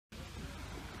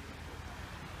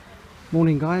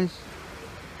Morning guys,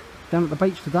 down at the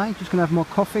beach today, just going to have my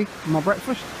coffee and my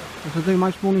breakfast, as I do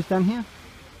most mornings down here.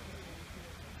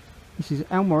 This is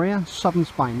Almeria, southern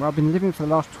Spain, where I've been living for the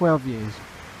last 12 years.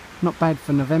 Not bad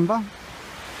for November.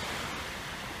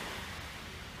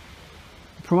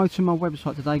 Promoting my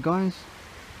website today guys,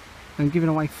 and giving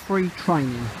away free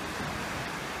training.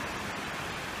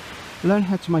 Learn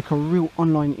how to make a real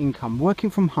online income, working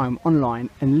from home online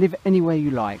and live anywhere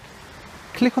you like.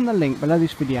 Click on the link below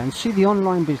this video and see the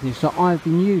online business that I've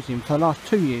been using for the last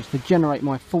 2 years to generate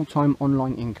my full-time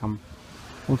online income.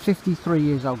 I'm 53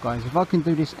 years old guys, if I can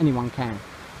do this anyone can.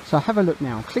 So have a look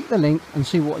now, click the link and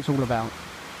see what it's all about.